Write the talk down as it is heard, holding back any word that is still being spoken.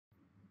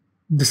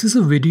This is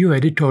a video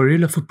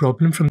editorial of a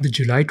problem from the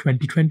July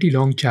 2020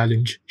 long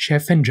challenge,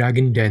 Chef and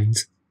Dragon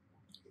Dens.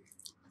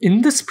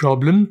 In this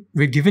problem,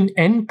 we're given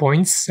n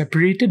points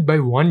separated by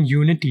 1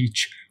 unit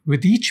each,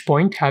 with each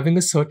point having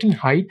a certain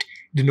height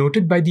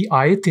denoted by the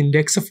ith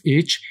index of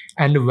h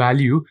and a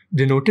value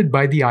denoted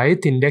by the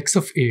ith index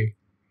of a.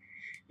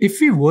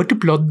 If we were to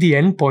plot the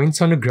n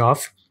points on a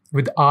graph,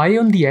 with I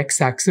on the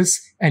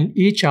x-axis and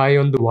hi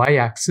on the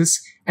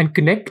y-axis, and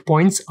connect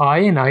points I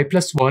and I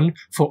plus 1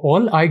 for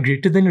all I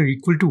greater than or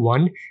equal to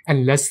 1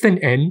 and less than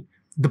n,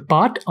 the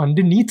part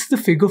underneath the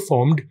figure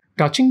formed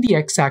touching the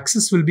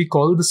x-axis will be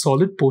called the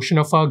solid portion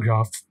of our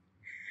graph.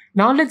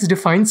 Now let's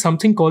define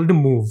something called a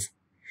move.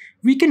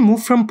 We can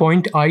move from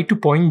point I to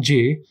point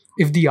j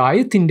if the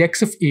ith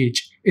index of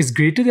h is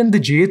greater than the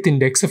jth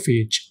index of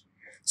h.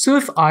 So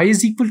if I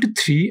is equal to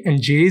 3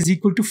 and j is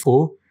equal to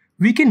 4,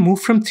 we can move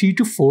from 3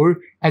 to 4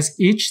 as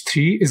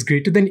h3 is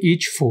greater than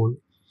h4.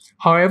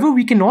 However,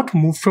 we cannot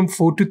move from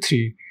 4 to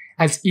 3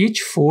 as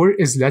h4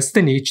 is less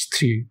than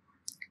h3.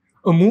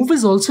 A move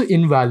is also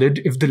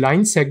invalid if the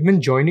line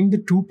segment joining the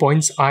 2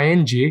 points I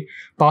and j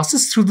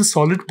passes through the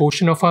solid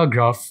portion of our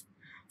graph.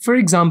 For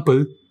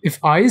example, if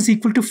I is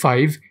equal to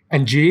 5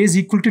 and j is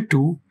equal to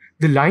 2,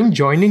 the line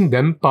joining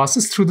them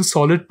passes through the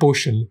solid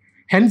portion,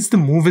 hence the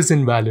move is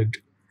invalid.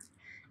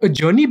 A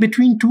journey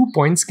between 2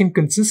 points can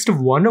consist of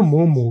 1 or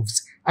more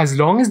moves, as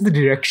long as the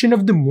direction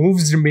of the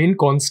moves remain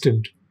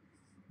constant.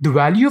 The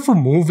value of a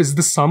move is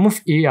the sum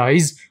of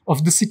AIs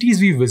of the cities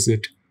we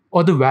visit,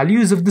 or the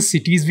values of the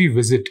cities we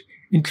visit,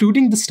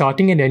 including the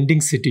starting and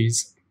ending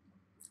cities.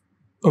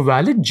 A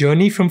valid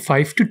journey from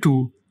 5 to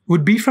 2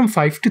 would be from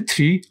 5 to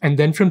 3 and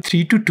then from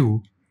 3 to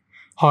 2.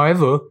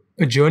 However,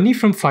 a journey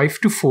from 5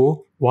 to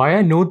 4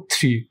 via node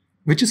 3,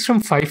 which is from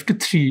 5 to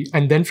 3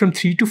 and then from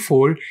 3 to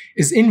 4,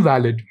 is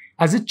invalid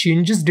as it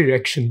changes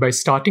direction by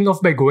starting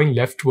off by going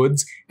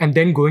leftwards and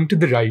then going to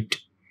the right.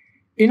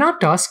 In our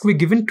task, we're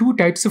given 2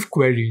 types of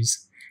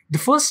queries. The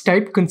first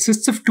type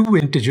consists of 2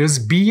 integers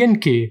b and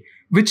k,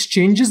 which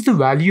changes the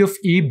value of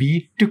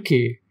ab to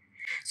k.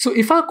 So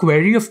if our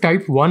query of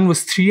type 1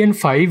 was 3 and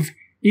 5,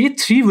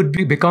 a3 would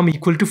become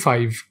equal to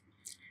 5.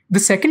 The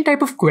second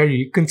type of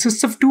query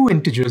consists of 2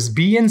 integers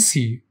b and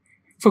c.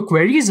 For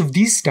queries of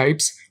these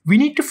types, we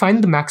need to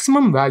find the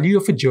maximum value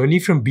of a journey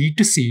from b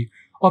to c,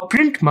 or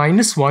print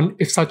 -1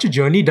 if such a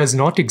journey does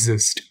not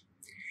exist.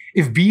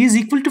 If b is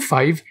equal to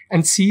 5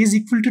 and c is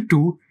equal to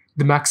 2,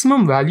 the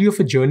maximum value of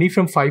a journey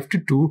from 5 to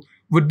 2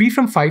 would be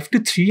from 5 to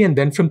 3 and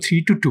then from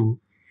 3 to 2.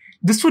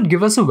 This would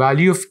give us a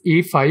value of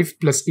a5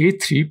 plus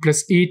a3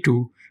 plus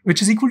a2,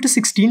 which is equal to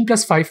 16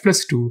 plus 5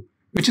 plus 2,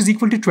 which is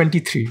equal to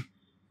 23.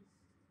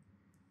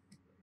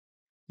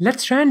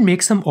 Let's try and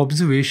make some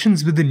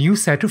observations with a new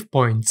set of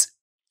points.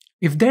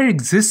 If there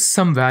exists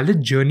some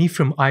valid journey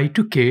from I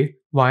to k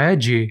via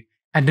j,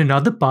 and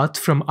another path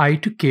from I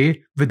to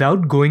k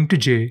without going to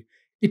j,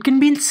 it can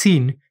be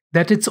seen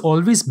that it's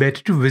always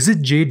better to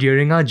visit j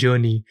during our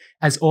journey,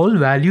 as all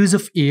values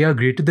of a are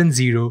greater than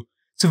 0,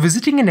 so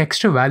visiting an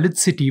extra valid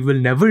city will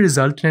never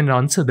result in an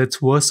answer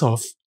that's worse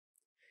off.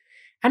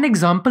 An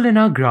example in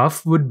our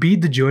graph would be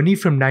the journey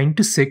from 9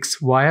 to 6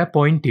 via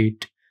point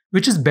 8,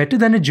 which is better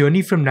than a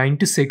journey from 9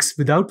 to 6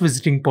 without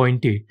visiting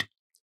point 8.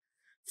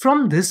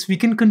 From this, we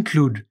can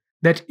conclude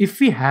that if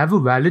we have a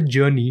valid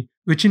journey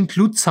which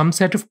includes some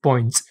set of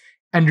points,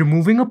 and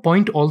removing a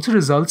point also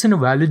results in a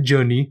valid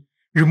journey,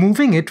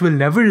 removing it will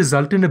never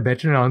result in a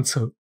better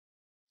answer.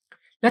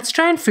 Let's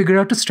try and figure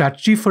out a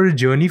strategy for a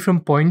journey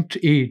from point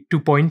A to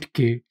point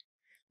K.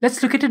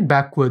 Let's look at it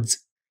backwards.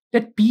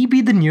 Let P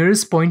be the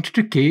nearest point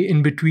to K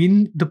in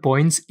between the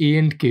points A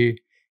and K,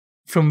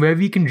 from where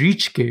we can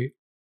reach K.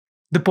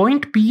 The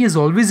point P is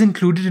always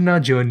included in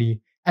our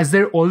journey, as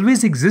there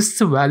always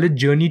exists a valid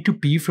journey to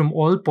P from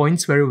all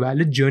points where a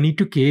valid journey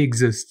to K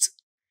exists.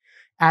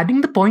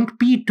 Adding the point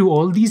P to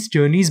all these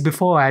journeys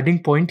before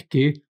adding point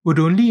K would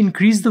only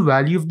increase the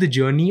value of the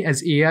journey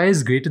as AI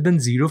is greater than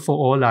 0 for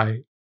all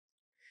I.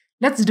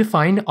 Let's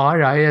define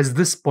Ri as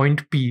this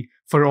point P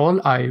for all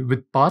I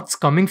with paths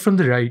coming from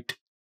the right.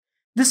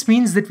 This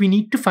means that we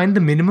need to find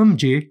the minimum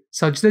j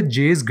such that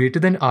j is greater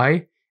than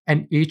I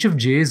and h of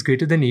j is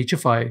greater than h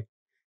of I.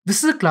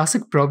 This is a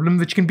classic problem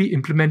which can be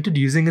implemented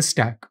using a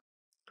stack.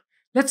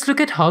 Let's look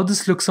at how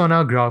this looks on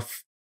our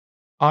graph.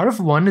 R of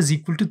 1 is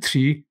equal to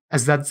 3,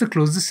 as that's the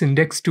closest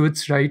index to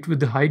its right with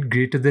the height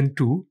greater than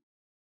 2.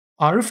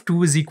 R of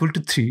 2 is equal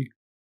to 3.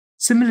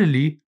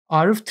 Similarly,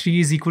 R of 3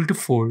 is equal to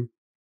 4.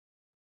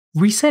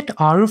 We set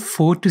R of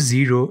 4 to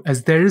 0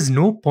 as there is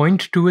no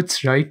point to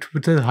its right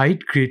with a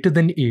height greater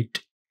than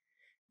 8.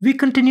 We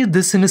continue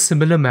this in a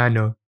similar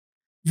manner.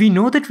 We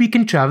know that we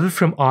can travel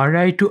from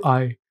Ri to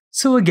I,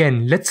 so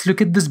again, let's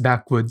look at this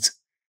backwards.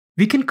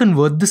 We can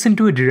convert this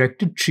into a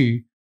directed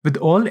tree with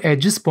all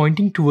edges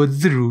pointing towards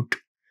the root,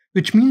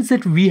 which means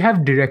that we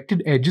have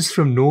directed edges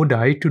from node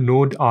I to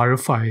node R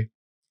of I.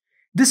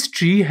 This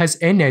tree has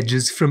n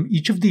edges from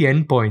each of the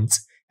n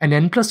points and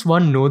n plus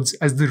 1 nodes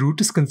as the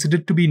root is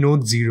considered to be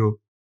node 0.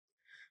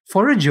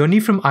 For a journey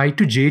from I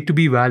to j to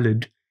be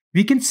valid,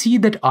 we can see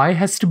that I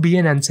has to be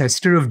an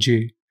ancestor of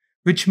j,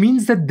 which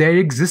means that there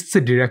exists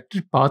a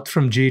directed path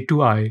from j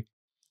to I.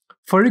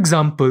 For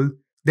example,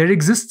 there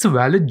exists a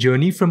valid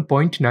journey from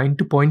point 9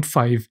 to point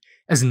 5,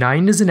 as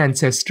 9 is an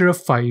ancestor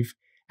of 5,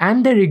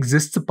 and there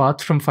exists a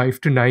path from 5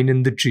 to 9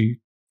 in the tree.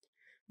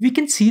 We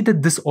can see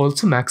that this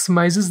also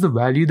maximizes the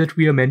value that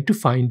we are meant to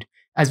find,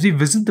 as we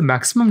visit the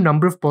maximum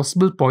number of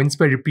possible points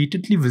by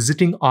repeatedly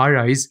visiting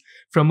ri's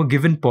from a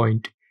given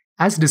point,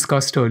 as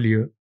discussed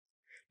earlier.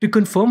 To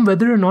confirm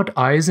whether or not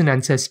I is an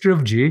ancestor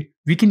of j,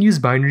 we can use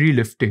binary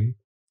lifting.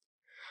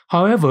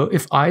 However,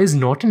 if I is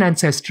not an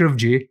ancestor of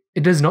j,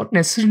 it does not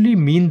necessarily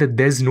mean that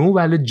there's no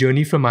valid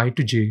journey from I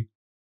to j.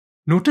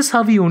 Notice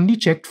how we only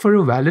checked for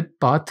a valid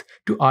path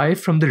to I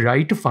from the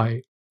right of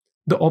I.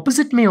 The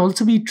opposite may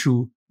also be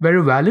true, where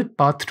a valid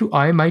path to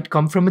I might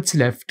come from its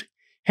left.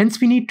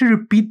 Hence, we need to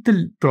repeat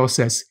the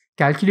process,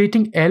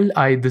 calculating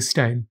Li this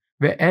time,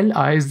 where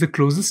Li is the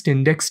closest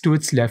index to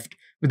its left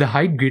with a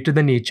height greater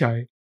than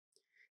hi.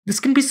 This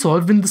can be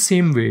solved in the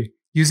same way,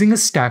 using a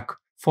stack,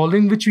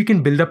 following which we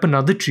can build up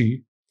another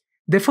tree.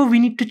 Therefore, we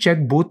need to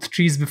check both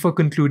trees before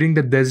concluding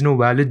that there's no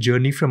valid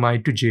journey from I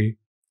to j.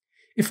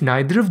 If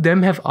neither of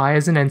them have I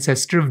as an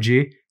ancestor of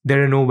j,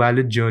 there are no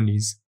valid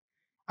journeys.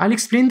 I'll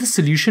explain the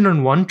solution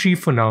on one tree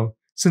for now,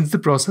 since the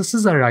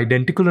processes are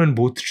identical on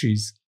both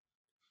trees.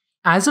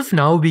 As of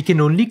now, we can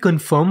only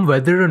confirm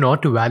whether or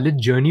not a valid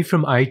journey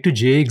from I to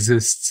j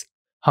exists.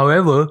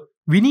 However,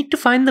 we need to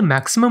find the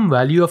maximum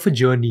value of a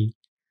journey.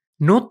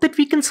 Note that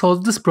we can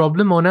solve this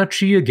problem on our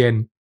tree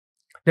again.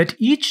 Let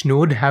each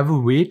node have a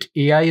weight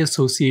ai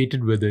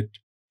associated with it.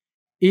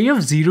 A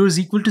of 0 is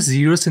equal to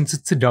 0 since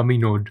it's a dummy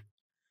node.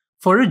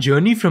 For a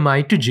journey from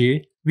I to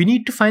j, we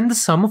need to find the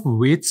sum of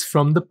weights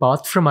from the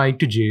path from I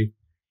to j.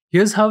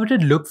 Here's how it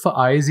would look for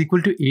I is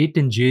equal to 8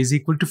 and j is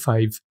equal to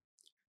 5.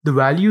 The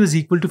value is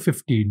equal to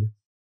 15.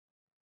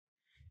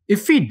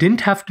 If we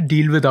didn't have to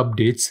deal with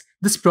updates,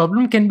 this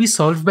problem can be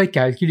solved by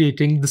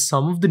calculating the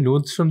sum of the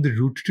nodes from the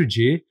root to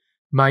j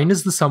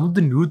minus the sum of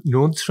the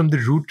nodes from the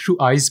root to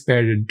i's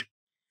parent.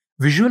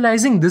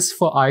 Visualizing this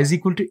for I is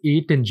equal to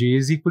 8 and j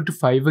is equal to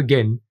 5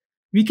 again,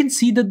 we can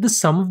see that the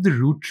sum of the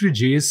root to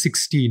j is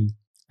 16,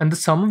 and the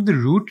sum of the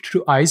root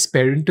to i's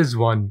parent is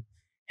 1.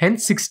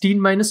 Hence 16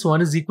 minus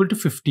 1 is equal to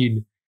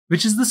 15,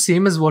 which is the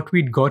same as what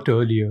we'd got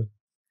earlier.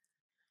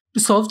 To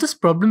solve this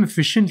problem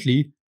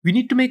efficiently, we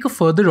need to make a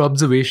further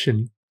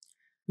observation.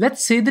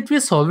 Let's say that we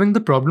are solving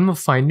the problem of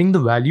finding the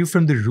value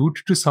from the root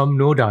to some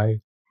node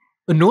I.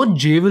 A node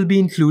j will be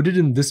included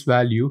in this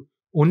value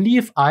only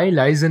if I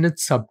lies in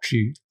its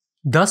subtree.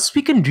 Thus,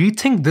 we can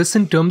rethink this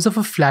in terms of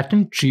a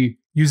flattened tree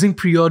using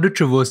pre-order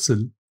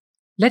traversal.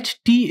 Let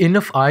t in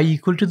of I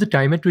equal to the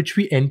time at which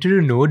we enter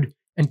a node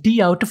and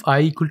t out of I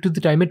equal to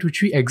the time at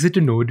which we exit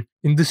a node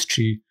in this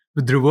tree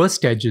with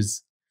reversed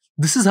edges.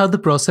 This is how the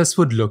process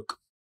would look.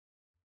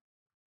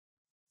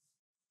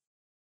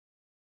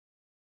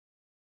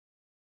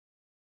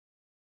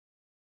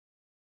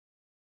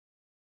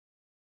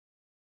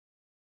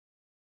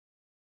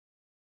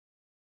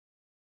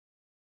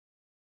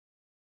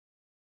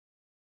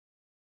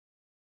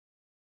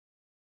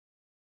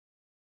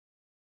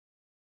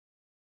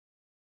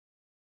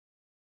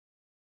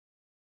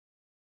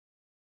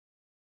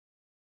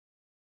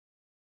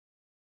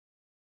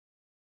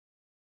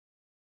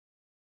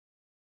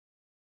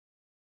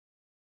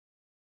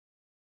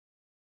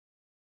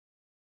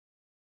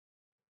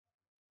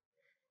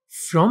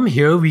 From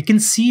here, we can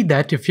see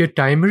that if your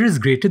timer is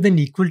greater than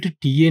equal to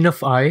t in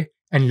of I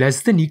and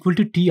less than equal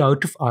to t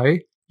out of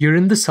I, you're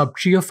in the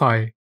subtree of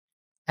I.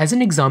 As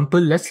an example,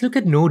 let's look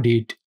at node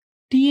 8.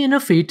 T in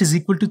of 8 is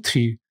equal to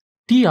 3.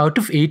 T out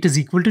of 8 is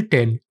equal to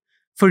 10.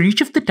 For each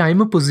of the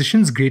timer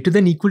positions greater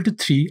than equal to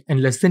 3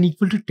 and less than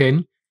equal to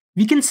 10,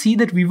 we can see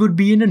that we would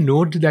be in a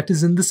node that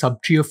is in the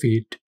subtree of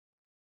 8.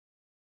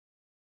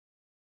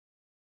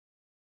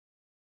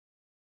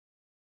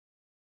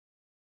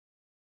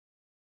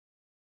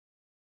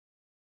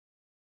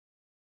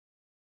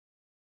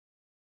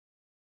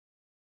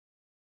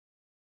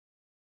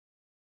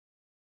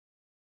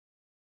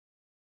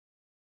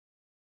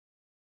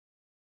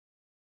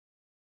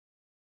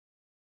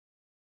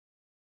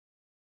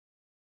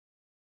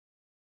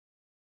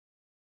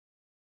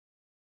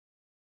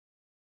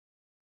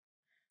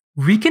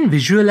 We can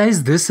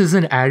visualize this as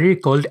an array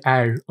called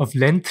ar of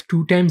length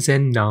 2 times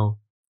n now.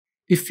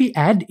 If we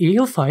add a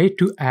of I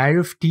to ar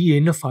of t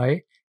in of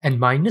I and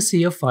minus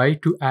a of I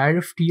to ar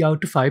of t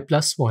out of I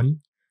plus 1,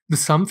 the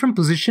sum from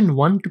position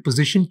 1 to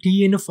position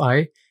t in of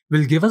I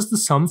will give us the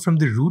sum from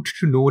the root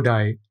to node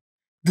I.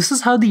 This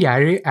is how the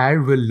array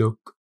ar will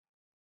look.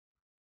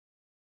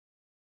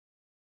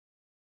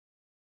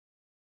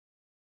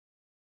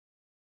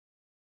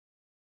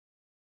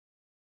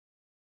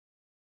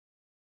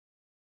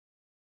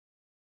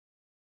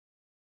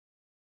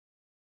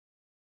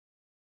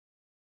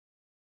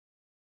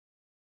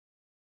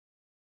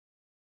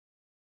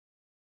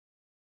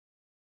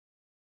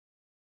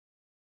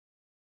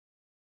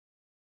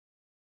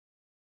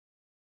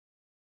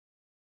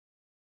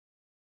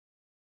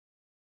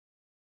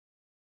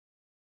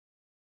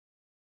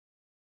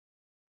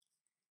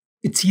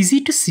 It's easy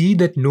to see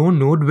that no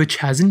node which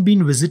hasn't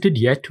been visited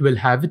yet will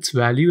have its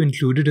value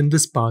included in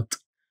this path.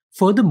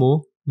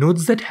 Furthermore,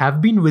 nodes that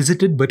have been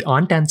visited but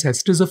aren't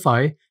ancestors of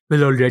I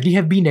will already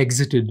have been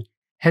exited.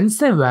 Hence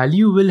their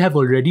value will have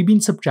already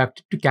been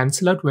subtracted to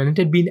cancel out when it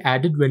had been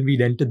added when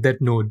we entered that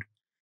node.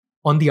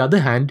 On the other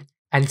hand,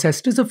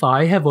 ancestors of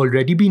I have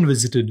already been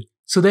visited,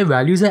 so their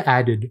values are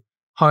added.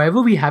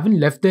 However, we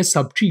haven't left their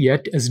subtree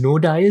yet as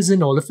node I is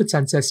in all of its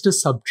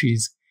ancestors'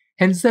 subtrees,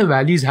 hence their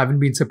values haven't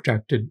been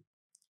subtracted.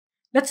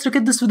 Let's look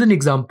at this with an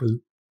example.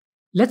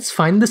 Let's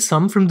find the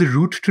sum from the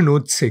root to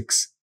node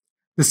 6.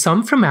 The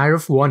sum from array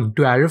of 1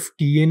 to array of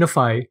tn of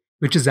I,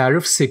 which is array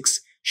of 6,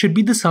 should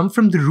be the sum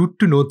from the root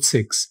to node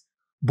 6.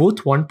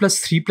 Both 1 plus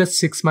 3 plus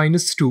 6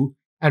 minus 2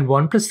 and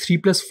 1 plus 3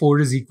 plus 4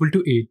 is equal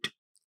to 8.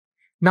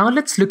 Now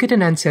let's look at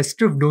an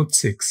ancestor of node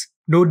 6,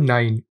 node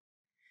 9.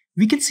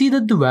 We can see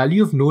that the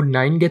value of node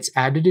 9 gets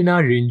added in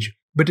our range,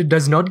 but it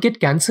does not get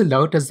cancelled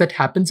out as that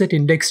happens at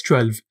index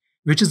 12,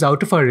 which is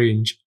out of our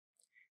range.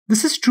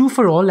 This is true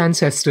for all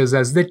ancestors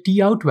as their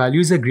T-out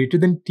values are greater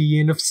than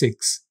Tn of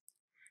 6.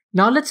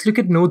 Now let's look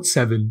at node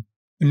 7,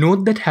 a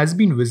node that has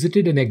been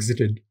visited and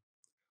exited.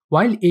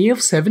 While A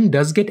of 7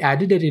 does get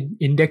added at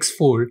index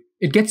 4,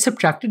 it gets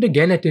subtracted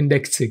again at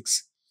index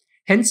 6,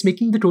 hence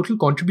making the total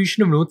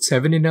contribution of node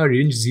 7 in our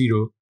range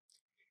 0.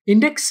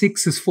 Index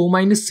 6 is 4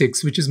 minus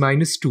 6, which is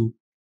minus 2.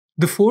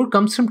 The 4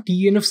 comes from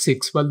Tn of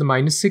 6 while the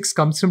minus 6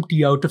 comes from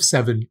T-out of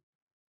 7.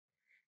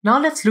 Now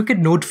let's look at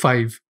node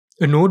 5.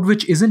 A node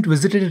which isn't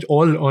visited at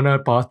all on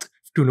our path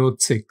to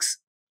node 6.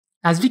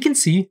 As we can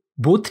see,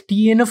 both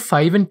Tn of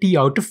 5 and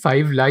T-out of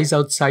 5 lies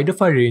outside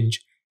of our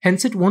range,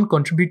 hence it won't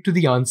contribute to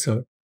the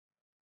answer.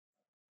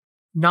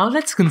 Now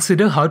let's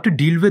consider how to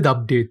deal with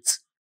updates.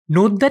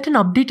 Note that an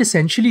update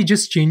essentially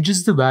just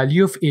changes the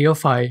value of A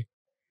of I.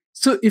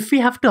 So if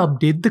we have to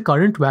update the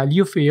current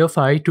value of A of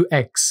I to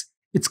x,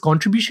 its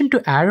contribution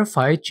to array of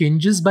I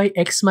changes by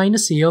x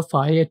minus A of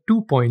I at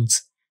 2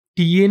 points.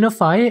 Tn of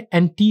I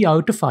and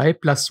T-out of I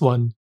plus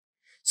 1.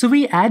 So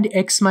we add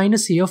x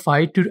minus A of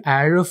I to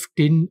array of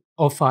tin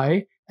of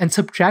I and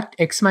subtract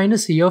x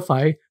minus A of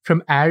I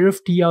from array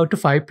of T-out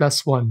of I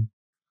plus 1.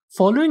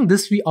 Following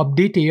this, we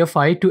update A of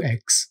I to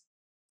x.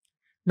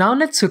 Now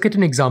let's look at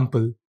an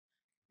example.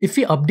 If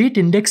we update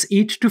index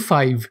 8 to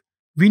 5,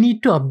 we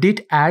need to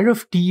update array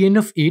of Tn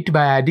of 8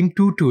 by adding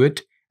 2 to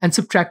it and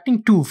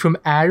subtracting 2 from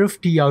array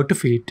of T-out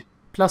of 8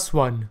 plus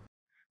 1.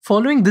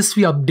 Following this,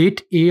 we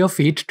update A of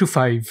 8 to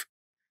 5.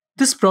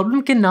 This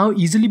problem can now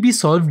easily be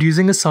solved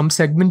using a sum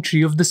segment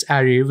tree of this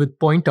array with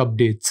point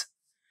updates.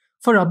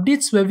 For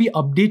updates where we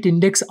update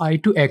index I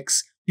to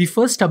x, we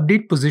first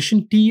update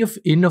position T of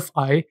in of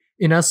I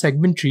in our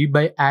segment tree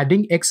by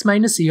adding x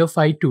minus A of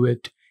I to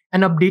it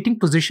and updating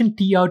position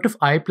T-out of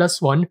I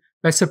plus 1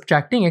 by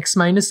subtracting x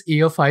minus A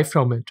of I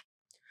from it.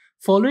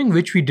 Following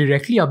which, we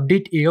directly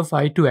update A of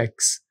I to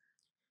x.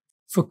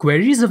 For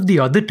queries of the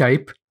other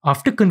type,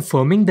 after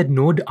confirming that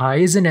node I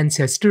is an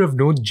ancestor of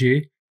node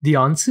j, the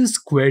answer is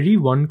query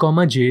 1,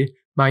 j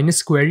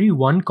minus query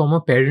 1,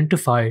 parent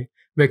of I,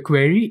 where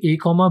query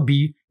a,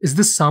 b is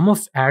the sum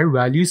of array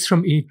values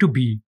from a to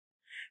b.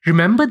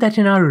 Remember that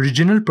in our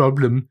original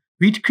problem,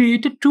 we'd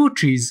created two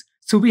trees,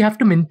 so we have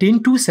to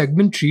maintain two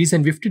segment trees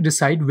and we have to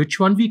decide which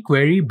one we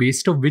query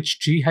based on which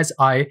tree has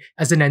I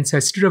as an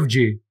ancestor of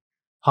j.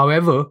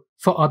 However,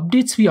 for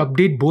updates, we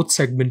update both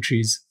segment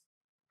trees.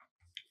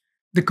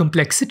 The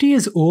complexity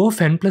is O of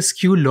n plus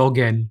q log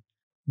n.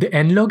 The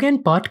n log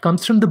n part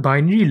comes from the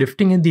binary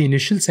lifting in the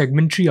initial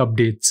segment tree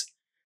updates.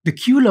 The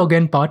q log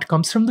n part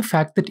comes from the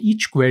fact that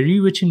each query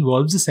which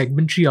involves a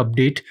segment tree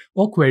update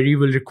or query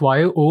will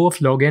require O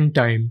of log n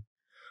time.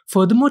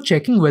 Furthermore,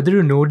 checking whether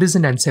a node is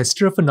an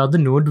ancestor of another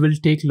node will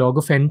take log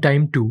of n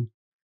time too.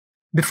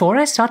 Before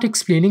I start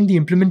explaining the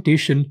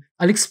implementation,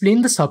 I'll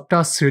explain the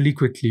subtasks really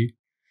quickly.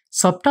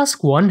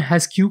 Subtask 1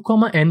 has q,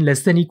 n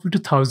less than equal to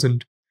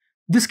 1000.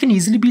 This can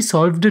easily be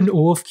solved in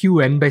O of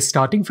qn by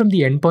starting from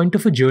the endpoint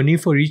of a journey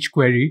for each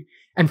query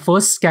and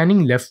first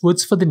scanning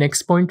leftwards for the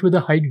next point with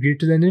a height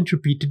greater than it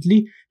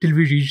repeatedly till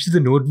we reach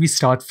the node we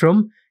start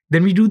from.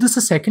 Then we do this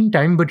a second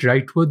time but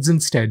rightwards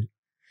instead.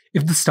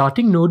 If the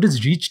starting node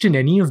is reached in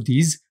any of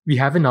these, we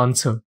have an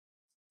answer.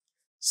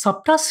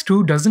 Subtask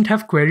 2 doesn't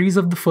have queries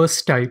of the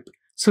first type,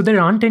 so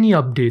there aren't any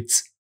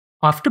updates.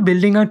 After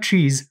building our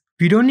trees,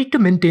 we don't need to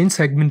maintain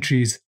segment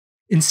trees.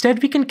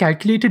 Instead, we can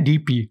calculate a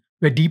DP,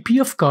 where dp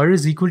of car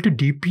is equal to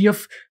dp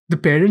of the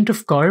parent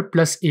of car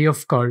plus a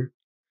of car.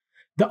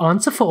 The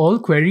answer for all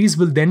queries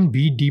will then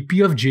be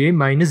dp of j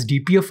minus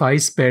dp of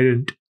i's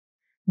parent.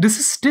 This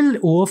is still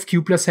O of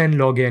q plus n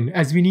log n,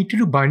 as we need to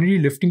do binary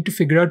lifting to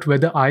figure out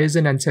whether I is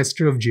an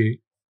ancestor of j.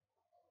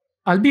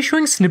 I'll be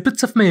showing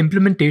snippets of my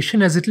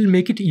implementation as it'll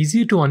make it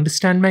easier to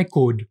understand my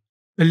code.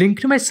 A link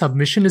to my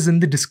submission is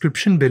in the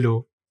description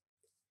below.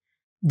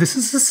 This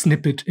is a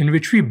snippet in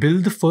which we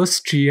build the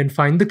first tree and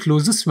find the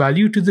closest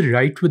value to the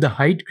right with a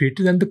height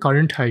greater than the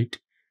current height.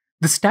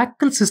 The stack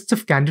consists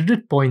of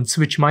candidate points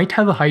which might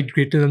have a height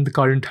greater than the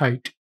current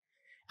height.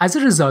 As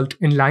a result,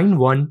 in line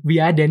 1, we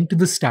add n to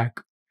the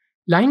stack.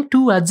 Line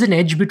 2 adds an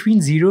edge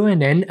between 0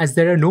 and n as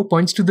there are no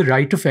points to the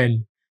right of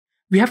n.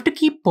 We have to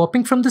keep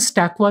popping from the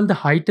stack while the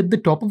height at the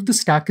top of the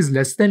stack is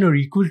less than or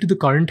equal to the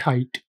current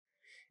height.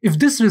 If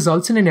this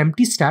results in an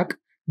empty stack,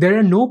 there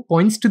are no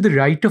points to the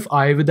right of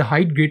I with a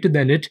height greater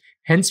than it,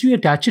 hence we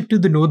attach it to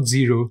the node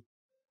 0.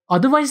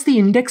 Otherwise, the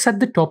index at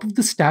the top of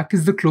the stack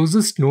is the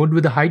closest node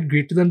with a height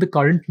greater than the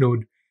current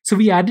node, so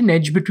we add an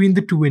edge between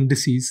the two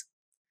indices.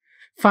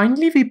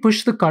 Finally, we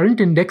push the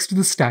current index to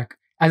the stack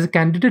as a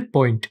candidate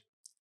point.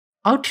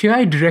 Out here,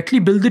 I directly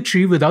build the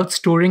tree without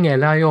storing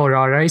Li or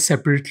Ri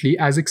separately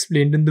as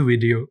explained in the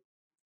video.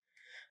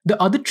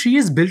 The other tree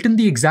is built in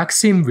the exact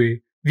same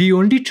way. We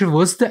only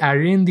traverse the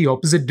array in the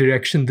opposite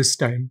direction this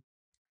time.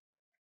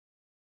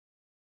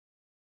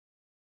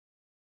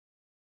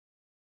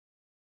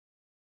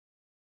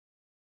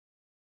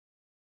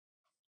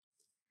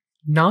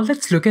 Now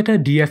let's look at our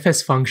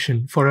DFS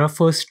function for our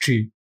first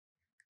tree.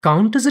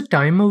 Count is a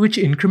timer which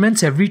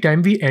increments every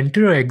time we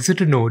enter or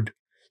exit a node.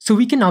 So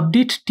we can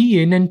update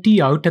tin and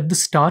tout at the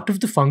start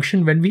of the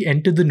function when we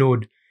enter the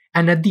node,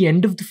 and at the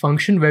end of the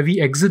function where we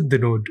exit the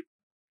node.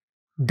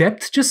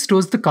 Depth just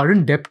stores the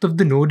current depth of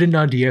the node in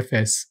our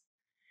DFS.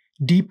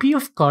 dp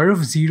of cur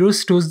of 0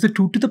 stores the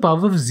 2 to the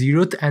power of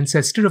 0th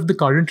ancestor of the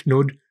current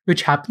node,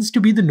 which happens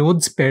to be the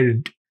node's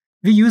parent.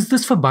 We use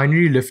this for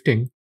binary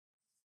lifting.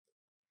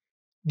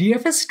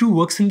 DFS2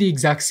 works in the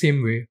exact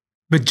same way,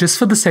 but just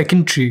for the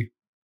second tree.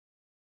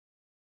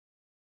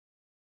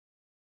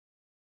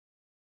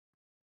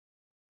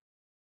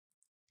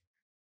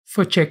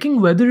 For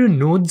checking whether a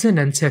node's an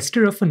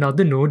ancestor of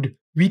another node,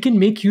 we can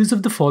make use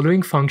of the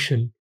following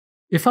function.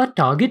 If our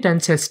target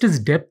ancestor's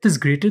depth is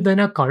greater than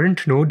our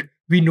current node,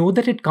 we know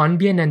that it can't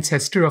be an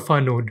ancestor of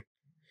our node.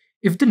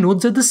 If the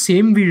nodes are the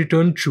same, we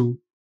return true.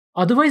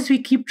 Otherwise,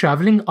 we keep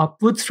traveling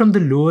upwards from the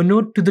lower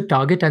node to the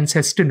target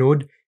ancestor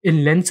node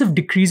in lengths of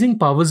decreasing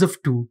powers of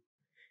 2.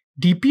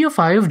 dp of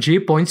I of j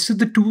points to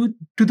the 2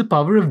 to the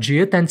power of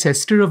jth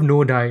ancestor of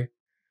node I.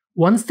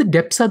 Once the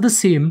depths are the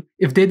same,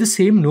 if they're the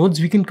same nodes,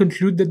 we can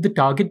conclude that the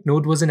target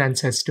node was an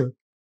ancestor.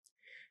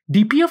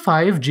 dp of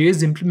I of j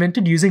is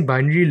implemented using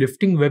binary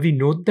lifting, where we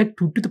note that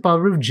 2 to the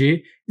power of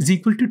j is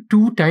equal to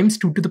 2 times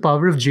 2 to the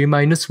power of j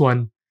minus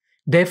 1.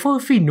 Therefore,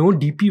 if we know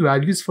dp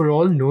values for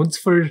all nodes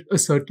for a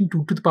certain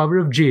 2 to the power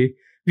of j,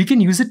 we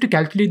can use it to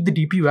calculate the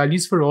dp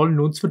values for all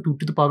nodes for 2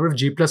 to the power of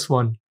j plus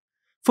 1.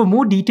 For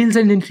more details,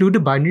 I'll include a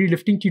binary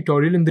lifting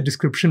tutorial in the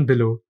description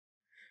below.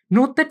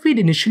 Note that we'd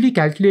initially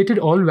calculated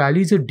all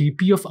values of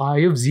dp of I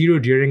of 0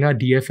 during our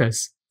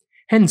DFS.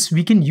 Hence,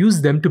 we can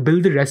use them to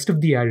build the rest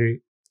of the array.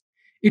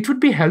 It would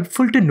be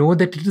helpful to know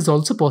that it is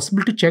also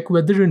possible to check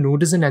whether a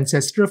node is an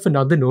ancestor of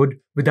another node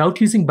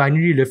without using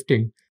binary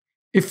lifting.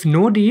 If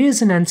node A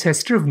is an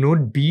ancestor of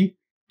node B,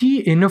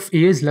 tin of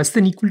A is less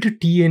than equal to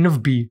tin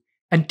of B,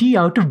 and t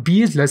out of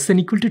B is less than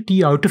equal to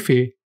t out of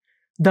A.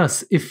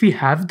 Thus, if we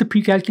have the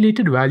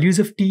pre-calculated values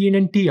of tin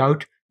and t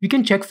out, we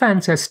can check for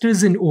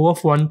ancestors in O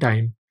of 1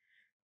 time.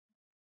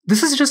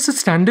 This is just a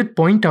standard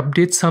point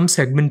update sum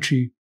segment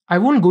tree. I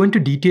won't go into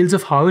details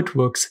of how it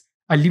works.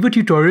 I'll leave a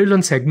tutorial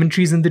on segment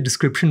trees in the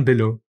description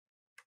below.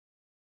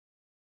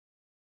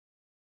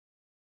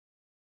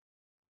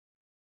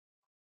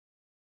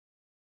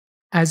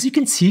 As you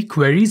can see,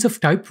 queries of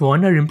type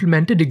 1 are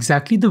implemented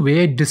exactly the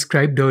way I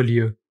described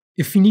earlier.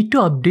 If we need to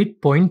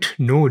update point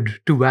node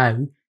to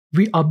val,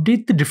 we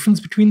update the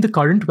difference between the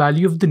current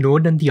value of the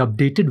node and the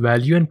updated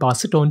value and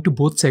pass it on to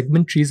both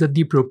segment trees at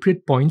the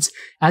appropriate points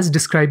as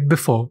described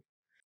before.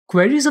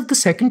 Queries of the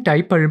second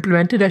type are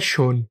implemented as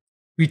shown.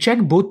 We check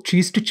both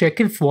trees to check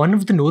if one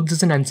of the nodes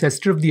is an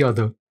ancestor of the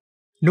other.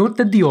 Note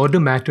that the order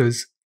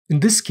matters.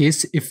 In this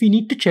case, if we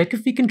need to check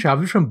if we can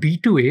travel from B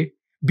to A,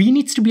 B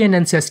needs to be an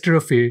ancestor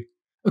of A.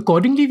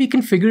 Accordingly, we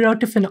can figure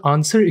out if an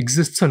answer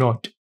exists or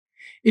not.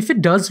 If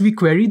it does, we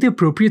query the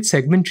appropriate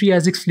segment tree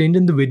as explained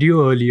in the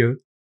video earlier.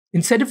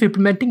 Instead of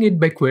implementing it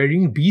by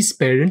querying B's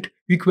parent,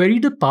 we query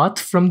the path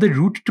from the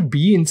root to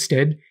B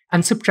instead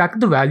and subtract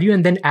the value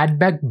and then add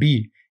back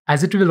B,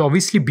 as it will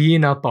obviously be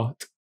in our path.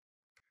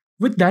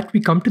 With that,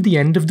 we come to the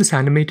end of this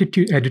animated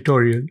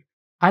editorial.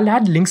 I'll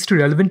add links to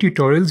relevant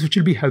tutorials which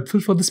will be helpful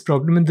for this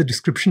problem in the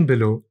description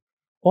below.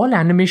 All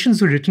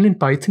animations were written in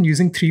Python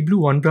using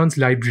 3Blue 1Brown's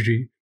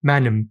library,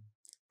 Manim.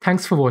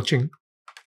 Thanks for watching.